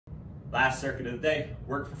Last circuit of the day,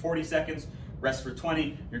 work for 40 seconds, rest for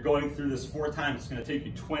 20. You're going through this 4 times. It's gonna take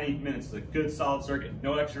you 20 minutes. It's a good solid circuit,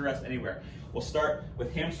 no extra rest anywhere. We'll start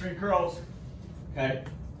with hamstring curls, okay?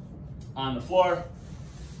 On the floor,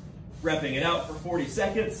 repping it out for 40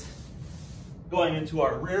 seconds. Going into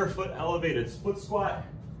our rear foot elevated split squat.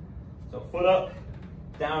 So foot up,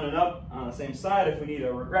 down and up on the same side. If we need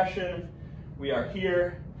a regression, we are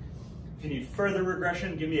here. If you need further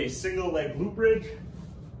regression, give me a single leg glute bridge.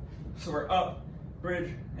 So we're up,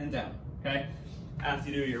 bridge, and down, okay? After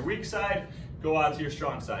you do your weak side, go on to your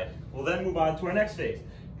strong side. We'll then move on to our next phase,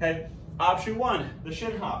 okay? Option 1, the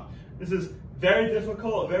shin hop. This is very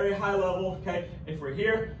difficult, very high level, okay? If we're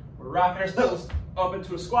here, we're rocking ourselves up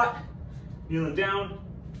into a squat, kneeling down,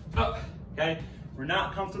 up, okay? We're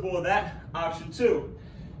not comfortable with that. Option 2,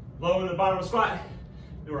 low in the bottom of squat,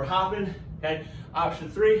 and we're hopping, okay? Option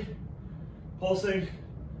 3, pulsing.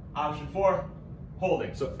 Option 4,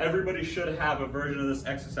 holding. So everybody should have a version of this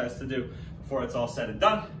exercise to do before it's all said and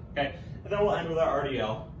done, okay? And then we'll end with our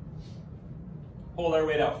RDL. Hold our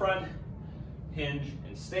weight out front, hinge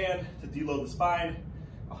and stand to deload the spine,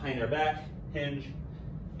 behind our back, hinge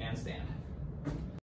and stand.